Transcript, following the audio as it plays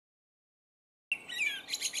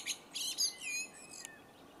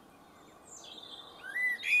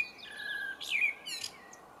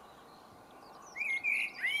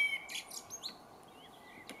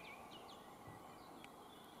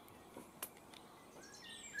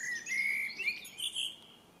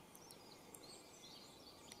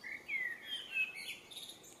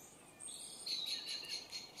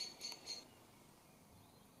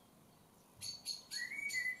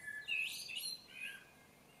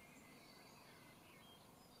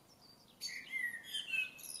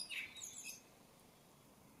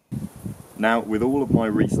Now, with all of my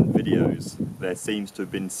recent videos, there seems to have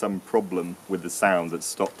been some problem with the sound that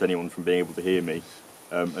stopped anyone from being able to hear me.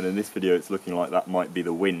 And in this video it's looking like that might be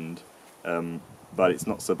the wind, but it's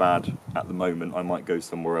not so bad at the moment. I might go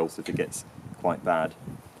somewhere else if it gets quite bad.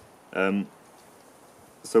 So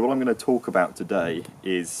what I'm going to talk about today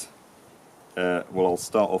is, well, I'll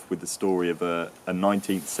start off with the story of a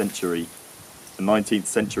 19th century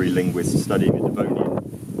linguist studying the Devonian.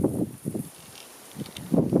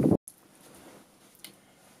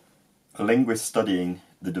 A linguist studying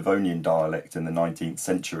the Devonian dialect in the 19th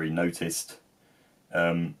century noticed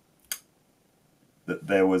that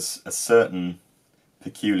there was a certain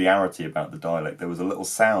peculiarity about the dialect. There was a little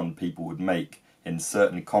sound people would make in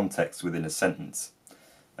certain contexts within a sentence.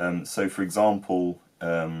 So, for example,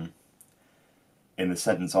 in the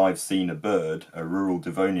sentence, "I've seen a bird," a rural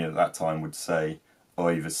Devonian at that time would say,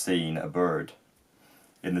 "I've seen a bird."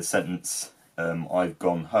 In the sentence, "I've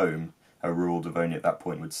gone home," a rural Devonian at that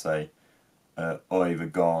point would say,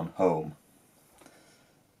 "I've gone home."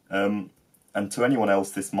 And to anyone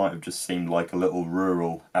else this might have just seemed like a little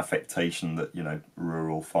rural affectation that, you know,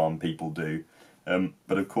 rural farm people do.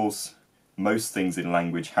 But of course, most things in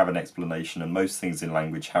language have an explanation, and most things in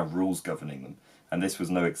language have rules governing them, and this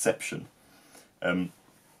was no exception.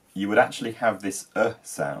 You would actually have this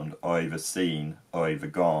sound, "I've seen,"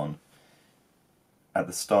 "I've gone," at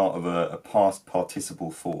the start of a past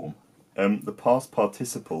participle form. The past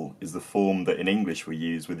participle is the form that in English we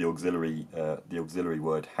use with the auxiliary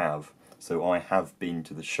word have. So I have been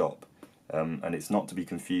to the shop, and it's not to be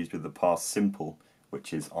confused with the past simple,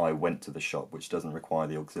 which is I went to the shop, which doesn't require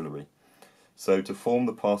the auxiliary. So to form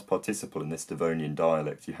the past participle in this Devonian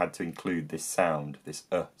dialect, you had to include this sound, this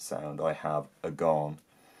sound, "I have gone."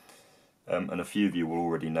 And a few of you will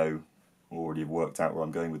already have worked out where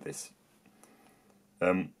I'm going with this.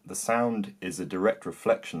 The sound is a direct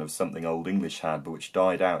reflection of something Old English had, but which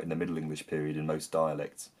died out in the Middle English period in most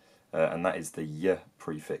dialects, and that is the y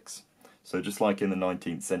prefix. So just like in the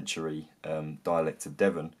 19th century dialect of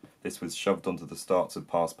Devon, this was shoved onto the starts of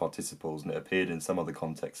past participles, and it appeared in some other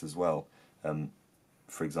contexts as well.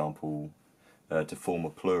 For example, to form a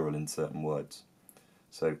plural in certain words.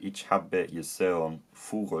 So ich habe gesehen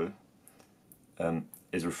Vogel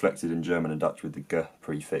is reflected in German and Dutch with the g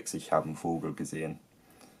prefix, ich habe einen Vogel gesehen.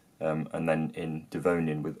 And then in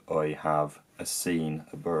Devonian with I have seen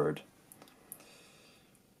a bird.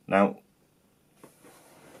 Now,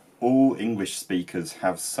 all English speakers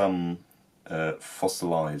have some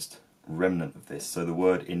fossilised remnant of this. So the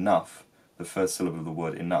word enough, the first syllable of the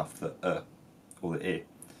word enough, the or the I,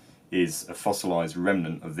 is a fossilised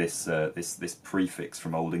remnant of this this prefix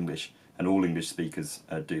from Old English, and all English speakers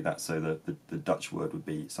do that. So the Dutch word would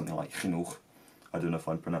be something like genoeg. I don't know if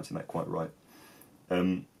I'm pronouncing that quite right.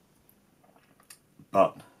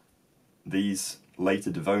 But these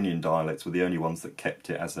later Devonian dialects were the only ones that kept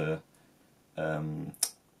it as a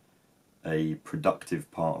productive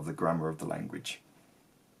part of the grammar of the language.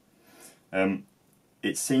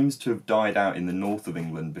 It seems to have died out in the north of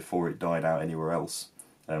England before it died out anywhere else,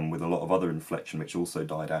 with a lot of other inflection which also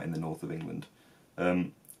died out in the north of England.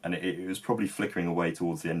 And it was probably flickering away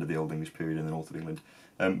towards the end of the Old English period in the north of England.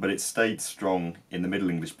 But it stayed strong in the Middle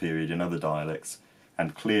English period in other dialects,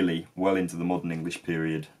 and clearly well into the modern English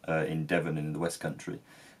period in Devon and in the West Country.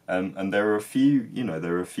 And there are a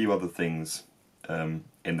few other things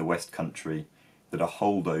in the West Country that are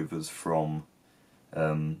holdovers from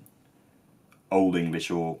Old English,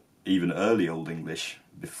 or even early Old English,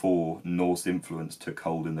 before Norse influence took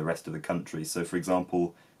hold in the rest of the country. So, for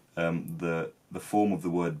example, the form of the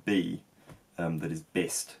word be, that is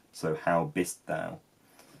bist, so how bist thou,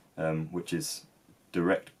 which is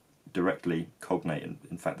directly cognate,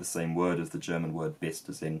 in fact the same word as the German word bist,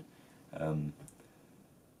 as in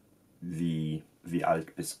wie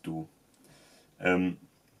alt bist du. And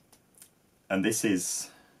this is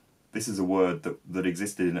a word that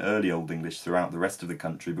existed in early Old English throughout the rest of the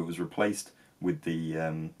country, but was replaced with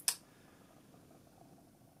the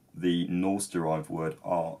Norse-derived word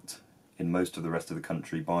art in most of the rest of the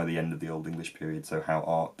country by the end of the Old English period. So how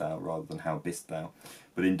art thou rather than how bist thou.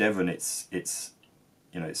 But in Devon, it's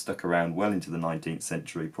stuck around well into the 19th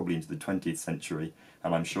century, probably into the 20th century,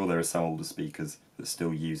 and I'm sure there are some older speakers that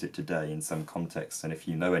still use it today in some contexts. And if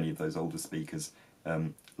you know any of those older speakers,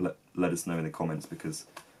 let us know in the comments, because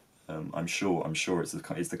I'm sure it's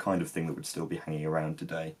the kind of thing that would still be hanging around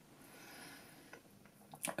today.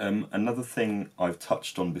 Another thing I've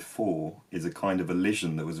touched on before is a kind of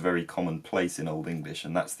elision that was very commonplace in Old English,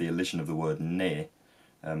 and that's the elision of the word ne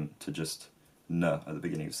to just n at the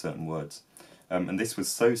beginning of certain words. And this was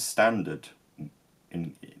so standard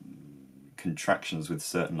contractions with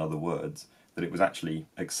certain other words, that it was actually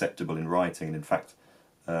acceptable in writing, and in fact,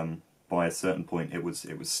 by a certain point, it was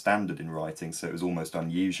standard in writing, so it was almost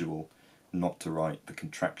unusual not to write the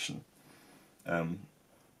contraction.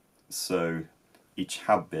 So ich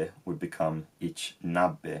habe would become ich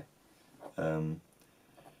nabbe,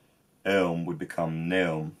 would become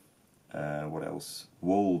neum, what else?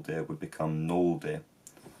 Wolde would become nolde,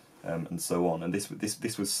 and so on. And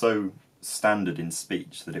this was so standard in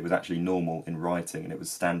speech that it was actually normal in writing, and it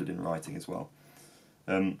was standard in writing as well.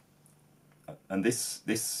 And this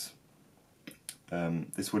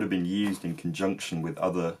would have been used in conjunction with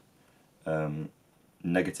other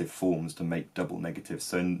negative forms to make double negatives.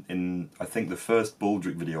 So in I think the first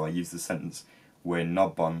Baldrick video I used the sentence "we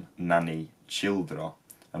nabban nanny childra,"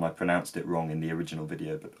 and I pronounced it wrong in the original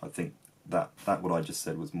video, but I think that what I just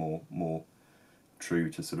said was more true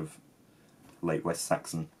to sort of late West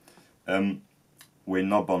Saxon. "We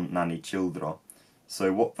nabban nanny childra."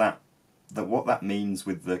 So what that means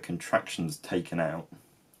with the contractions taken out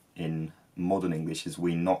in modern English is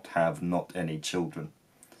 "we not have not any children."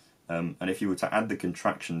 And if you were to add the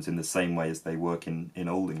contractions in the same way as they work in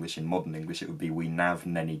Old English, in modern English, it would be "we nav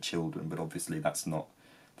nenny children," but obviously that's not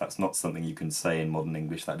something you can say in modern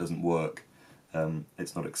English. That doesn't work.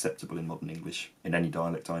 It's not acceptable in modern English, in any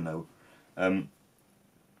dialect I know.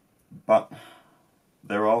 But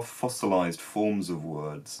there are fossilised forms of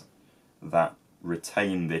words that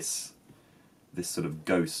retain this sort of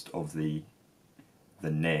ghost of the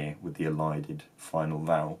ne with the elided final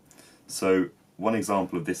vowel. So one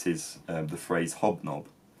example of this is the phrase hobnob,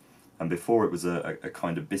 and before it was a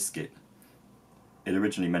kind of biscuit, it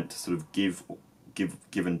originally meant to sort of give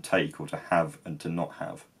and take, or to have and to not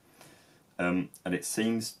have. And it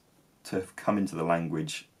seems to have come into the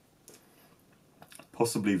language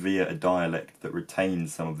possibly via a dialect that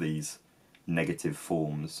retains some of these negative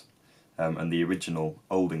forms, and the original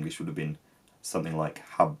Old English would have been something like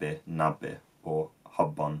habbe, nabbe, or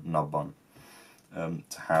habban, nabban,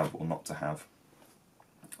 to have or not to have,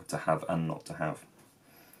 or to have and not to have.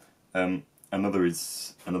 Another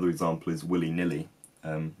example is willy-nilly,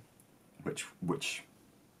 which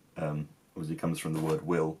obviously comes from the word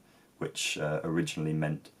will, which originally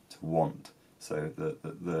meant to want. So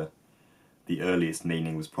the earliest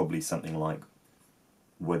meaning was probably something like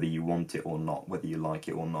whether you want it or not, whether you like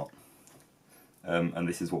it or not. And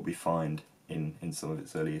this is what we find in some of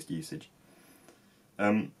its earliest usage.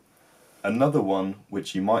 Another one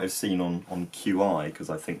which you might have seen on QI, because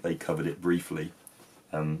I think they covered it briefly,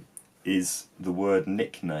 is the word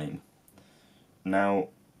nickname. Now,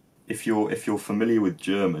 if you're familiar with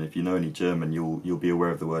German, if you know any German, you'll be aware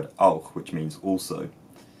of the word auch, which means also.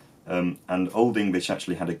 And Old English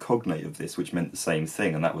actually had a cognate of this, which meant the same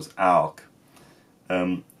thing, and that was auch.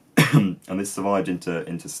 And this survived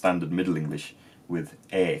into standard Middle English with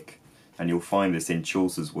ek, and you'll find this in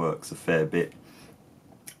Chaucer's works a fair bit.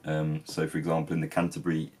 So, for example, in the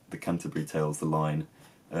Canterbury Tales, the line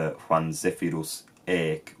 "Juan Zephyrus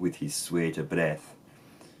ek with his sweeter breath,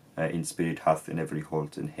 in spirit hath in every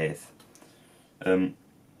holt and heath."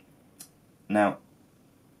 Now,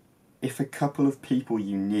 if a couple of people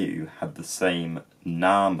you knew had the same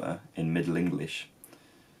name in Middle English,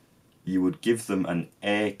 you would give them an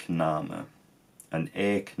ekname,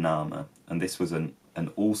 and this was an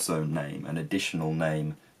also name, an additional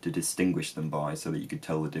name to distinguish them by, so that you could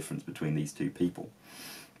tell the difference between these two people.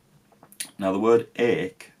 Now, the word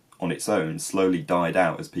ek on its own slowly died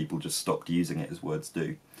out as people just stopped using it as words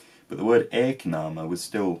do, but the word ekname was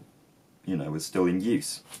still in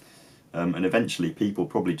use. And eventually people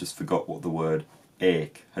probably just forgot what the word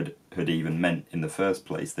ek had even meant in the first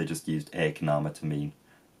place. They just used ekname to mean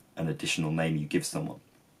an additional name you give someone.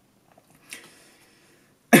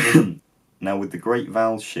 Now, with the great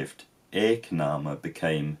vowel shift, ekname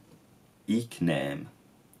became ikname.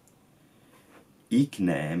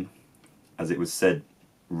 Ikname, as it was said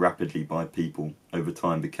rapidly by people over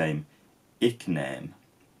time, became ikname.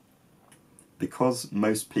 Because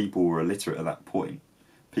most people were illiterate at that point,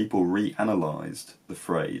 people reanalysed the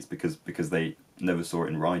phrase, because they never saw it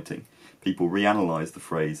in writing. People reanalysed the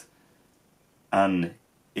phrase an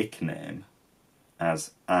ikname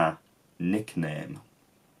as a nickname,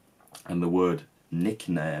 and the word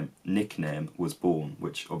nickname was born,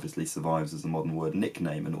 which obviously survives as the modern word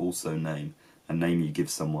nickname, and also name, a name you give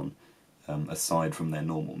someone aside from their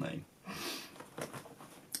normal name.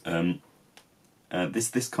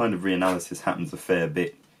 This kind of reanalysis happens a fair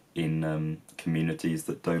bit in communities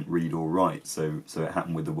that don't read or write. So it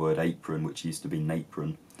happened with the word apron, which used to be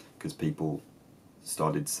napron, because people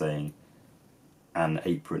started saying an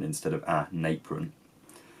apron instead of a napron.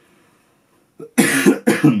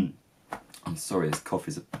 I'm sorry, this cough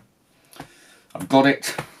is I've got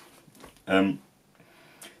it! I'm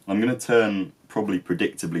going to turn, probably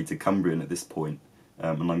predictably, to Cumbrian at this point,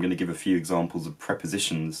 and I'm going to give a few examples of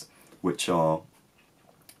prepositions which are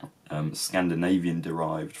Scandinavian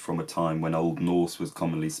derived from a time when Old Norse was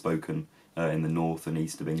commonly spoken in the north and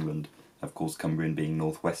east of England, of course Cumbrian being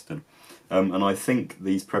northwestern. And I think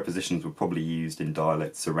these prepositions were probably used in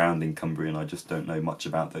dialects surrounding Cumbrian. I just don't know much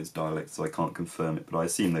about those dialects, so I can't confirm it, but I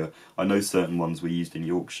assume they were. I know certain ones were used in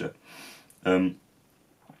Yorkshire.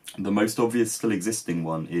 The most obvious still existing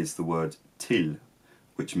one is the word till,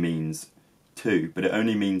 which means to, but it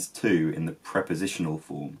only means to in the prepositional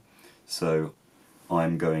form. So,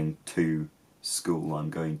 I'm going to school, I'm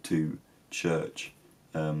going to church.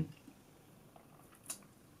 What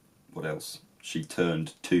else? She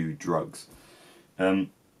turned to drugs.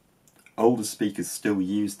 Older speakers still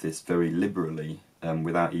use this very liberally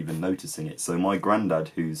without even noticing it. So my granddad,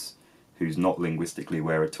 who's not linguistically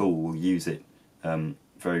aware at all, will use it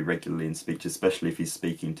very regularly in speech, especially if he's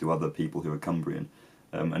speaking to other people who are Cumbrian.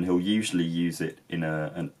 And he'll usually use it in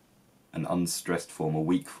an unstressed form, a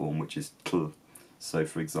weak form, which is tl. So,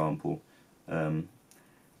 for example,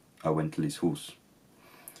 I went to his house.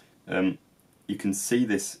 You can see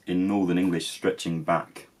this in Northern English stretching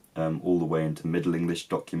back all the way into Middle English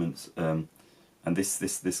documents, and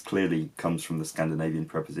this clearly comes from the Scandinavian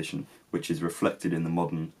preposition, which is reflected in the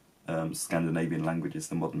modern Scandinavian languages,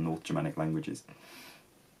 the modern North Germanic languages.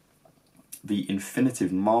 The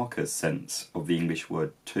infinitive marker sense of the English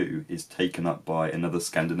word to is taken up by another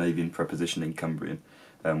Scandinavian preposition in Cumbrian,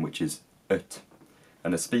 which is ut.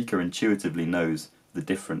 And a speaker intuitively knows the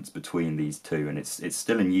difference between these two, and it's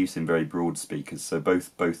still in use in very broad speakers, so both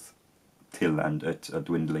till and ut are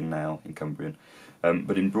dwindling now in Cumbrian.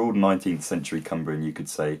 But in broad 19th century Cumbrian you could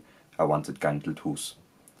say, I wanted gang til hus.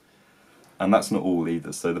 And that's not all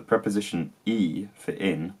either, so the preposition I for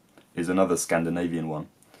in is another Scandinavian one.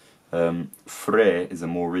 Fre is a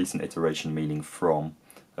more recent iteration meaning from,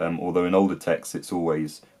 although in older texts it's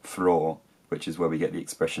always fro, which is where we get the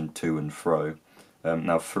expression to and fro.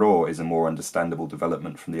 Now fro is a more understandable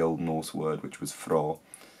development from the Old Norse word, which was fro.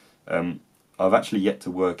 I've actually yet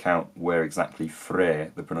to work out where exactly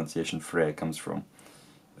fre, the pronunciation fre, comes from.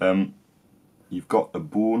 You've got a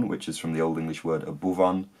born, which is from the Old English word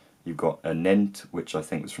abuvan. You've got a nent, which I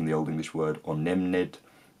think was from the Old English word onemned.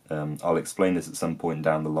 I'll explain this at some point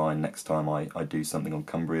down the line next time I do something on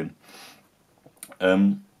Cumbrian.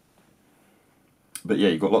 But yeah,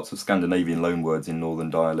 you've got lots of Scandinavian loanwords in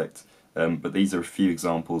Northern dialect. But these are a few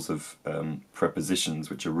examples of prepositions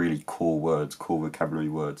which are really core words, core vocabulary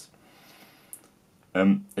words.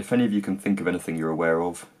 If any of you can think of anything you're aware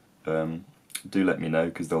of, do let me know,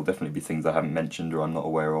 because there'll definitely be things I haven't mentioned or I'm not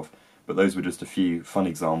aware of. But those were just a few fun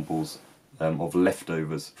examples of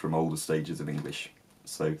leftovers from older stages of English.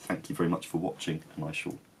 So thank you very much for watching, and I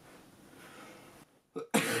shall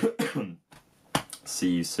see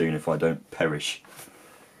you soon if I don't perish.